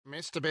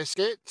Mr.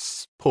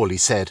 Biscuits, Paulie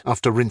said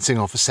after rinsing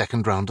off a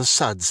second round of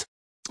suds.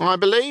 I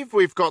believe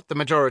we've got the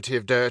majority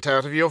of dirt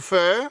out of your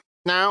fur.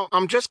 Now,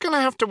 I'm just going to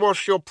have to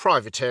wash your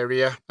private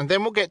area, and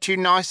then we'll get you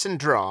nice and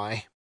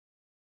dry.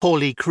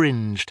 Paulie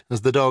cringed,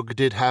 as the dog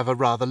did have a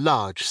rather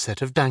large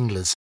set of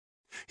danglers.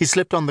 He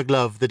slipped on the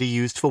glove that he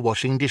used for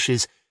washing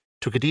dishes,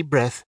 took a deep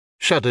breath,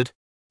 shuddered,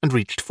 and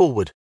reached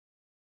forward.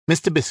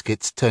 Mr.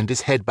 Biscuits turned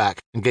his head back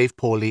and gave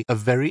Paulie a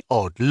very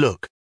odd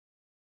look.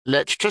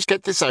 Let's just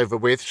get this over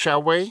with,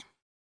 shall we?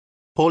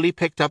 Paulie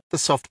picked up the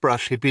soft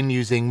brush he'd been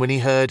using when he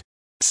heard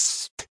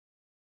 "psst,"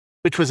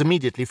 which was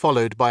immediately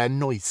followed by a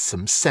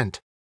noisome scent.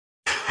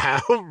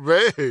 How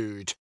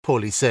rude,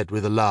 Paulie said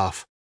with a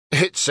laugh.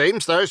 It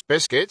seems those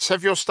biscuits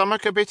have your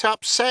stomach a bit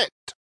upset.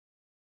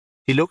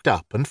 He looked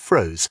up and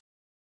froze.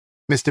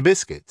 Mr.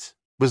 Biscuits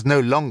was no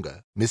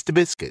longer Mr.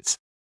 Biscuits.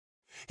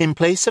 In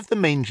place of the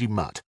mangy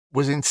mutt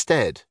was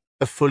instead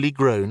a fully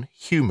grown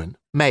human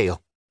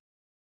male.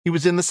 He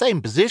was in the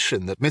same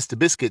position that Mr.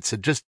 Biscuits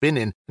had just been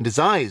in, and his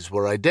eyes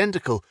were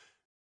identical,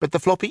 but the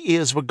floppy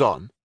ears were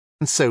gone,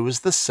 and so was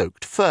the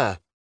soaked fur.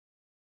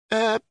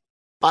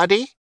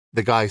 Buddy,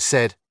 the guy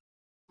said.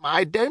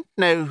 I don't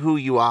know who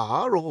you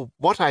are or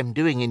what I'm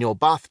doing in your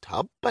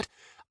bathtub, but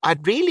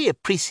I'd really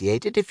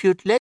appreciate it if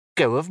you'd let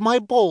go of my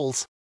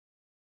balls.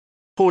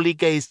 Paulie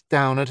gazed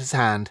down at his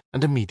hand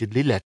and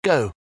immediately let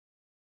go.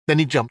 Then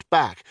he jumped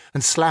back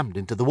and slammed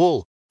into the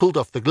wall, pulled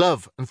off the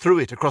glove and threw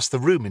it across the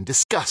room in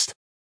disgust.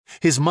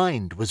 His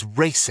mind was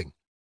racing.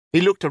 He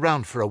looked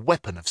around for a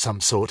weapon of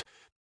some sort.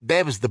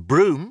 There was the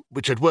broom,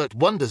 which had worked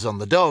wonders on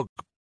the dog,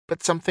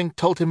 but something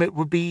told him it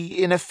would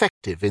be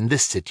ineffective in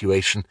this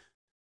situation.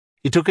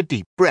 He took a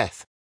deep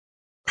breath.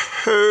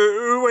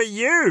 Who are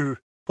you?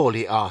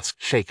 Paulie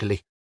asked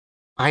shakily.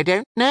 I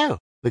don't know,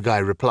 the guy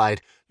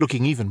replied,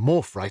 looking even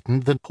more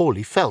frightened than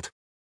Paulie felt.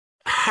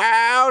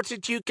 How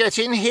did you get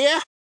in here?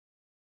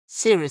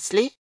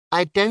 Seriously,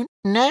 I don't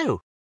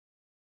know.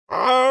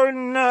 Oh,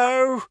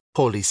 no,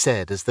 Paulie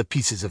said as the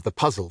pieces of the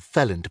puzzle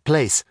fell into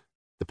place.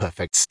 The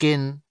perfect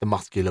skin, the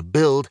muscular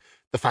build,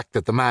 the fact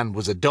that the man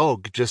was a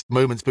dog just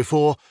moments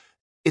before,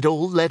 it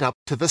all led up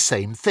to the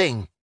same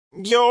thing.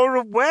 You're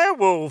a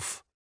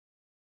werewolf.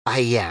 I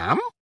am?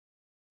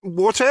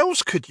 What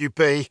else could you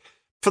be?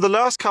 For the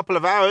last couple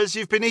of hours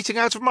you've been eating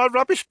out of my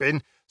rubbish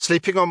bin,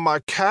 sleeping on my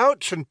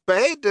couch and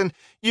bed, and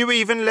you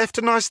even left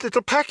a nice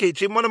little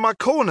package in one of my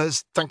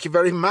corners. Thank you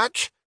very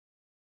much.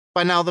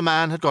 By now the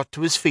man had got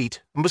to his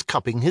feet and was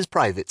cupping his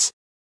privates.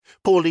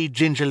 Paulie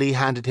gingerly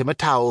handed him a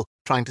towel,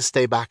 trying to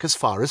stay back as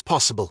far as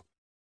possible.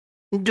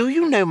 Do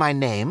you know my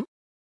name?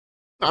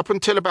 Up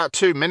until about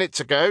 2 minutes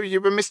ago, you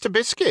were Mr.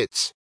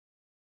 Biscuits.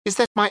 Is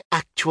that my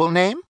actual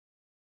name?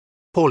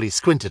 Paulie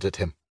squinted at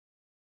him.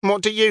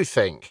 What do you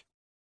think?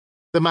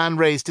 The man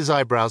raised his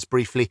eyebrows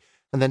briefly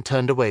and then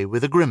turned away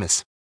with a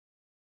grimace.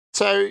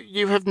 So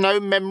you have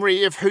no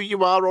memory of who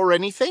you are or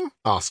anything?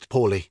 Asked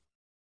Paulie.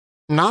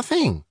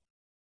 Nothing.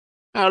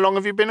 How long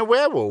have you been a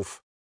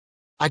werewolf?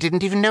 I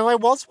didn't even know I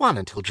was one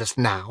until just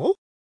now.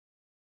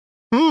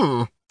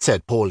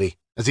 Said Paulie,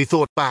 as he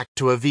thought back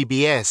to a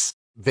VBS,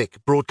 Vic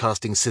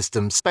Broadcasting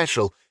System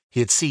special he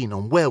had seen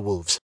on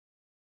werewolves.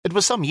 It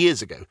was some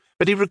years ago,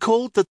 but he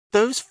recalled that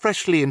those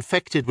freshly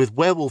infected with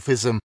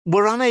werewolfism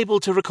were unable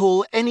to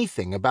recall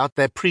anything about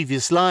their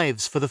previous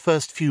lives for the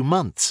first few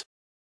months.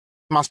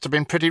 Must have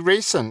been pretty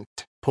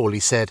recent,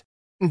 Paulie said.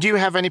 Do you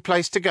have any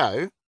place to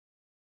go?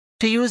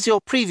 To use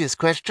your previous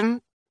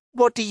question,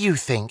 what do you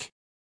think?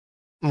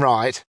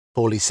 Right,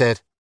 Paulie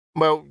said.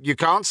 Well, you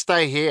can't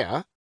stay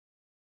here.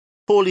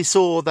 Paulie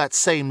saw that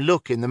same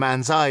look in the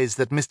man's eyes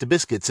that Mr.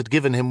 Biscuits had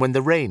given him when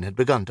the rain had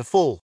begun to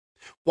fall.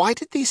 Why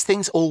did these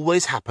things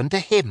always happen to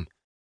him?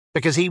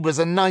 Because he was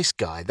a nice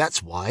guy,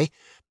 that's why.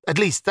 At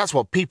least that's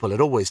what people had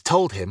always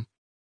told him.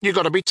 You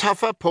got to be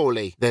tougher,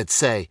 Paulie, they'd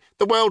say.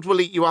 The world will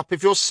eat you up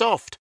if you're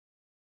soft.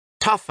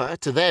 Tougher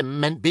to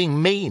them meant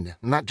being mean,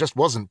 and that just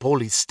wasn't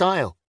Paulie's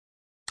style.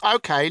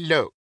 OK,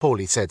 look,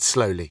 Paulie said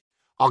slowly.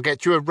 I'll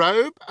get you a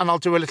robe, and I'll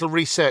do a little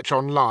research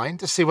online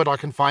to see what I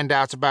can find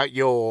out about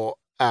your,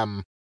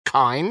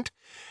 kind.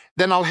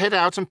 Then I'll head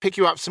out and pick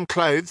you up some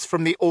clothes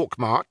from the Orc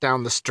Mart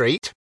down the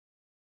street.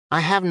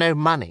 I have no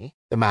money,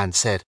 the man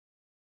said.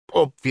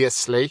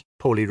 Obviously,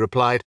 Paulie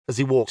replied as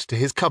he walked to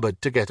his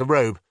cupboard to get a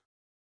robe.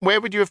 Where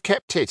would you have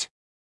kept it?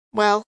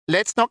 Well,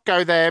 let's not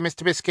go there,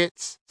 Mr.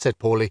 Biscuits, said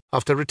Paulie,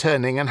 after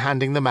returning and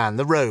handing the man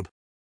the robe.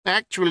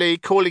 Actually,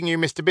 calling you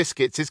Mr.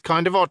 Biscuits is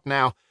kind of odd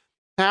now.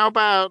 How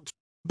about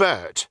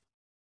Bert?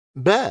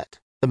 Bert,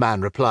 the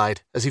man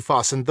replied as he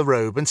fastened the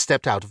robe and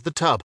stepped out of the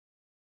tub.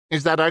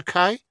 Is that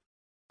okay?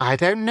 I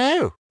don't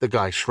know, the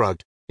guy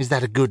shrugged. Is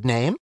that a good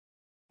name?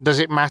 Does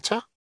it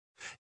matter?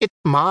 It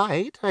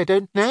might, I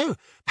don't know.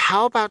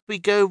 How about we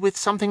go with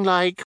something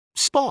like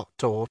Spot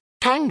or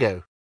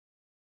Tango?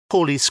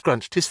 Paulie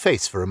scrunched his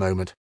face for a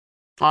moment.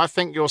 I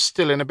think you're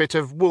still in a bit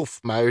of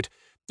wolf mode.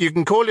 You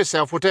can call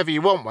yourself whatever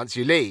you want once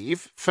you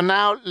leave. For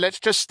now,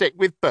 let's just stick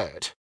with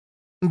Bert.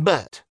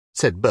 Bert,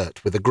 said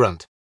Bert with a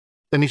grunt.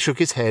 Then he shook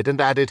his head and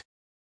added,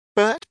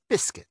 Bert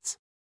Biscuits.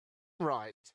 Right.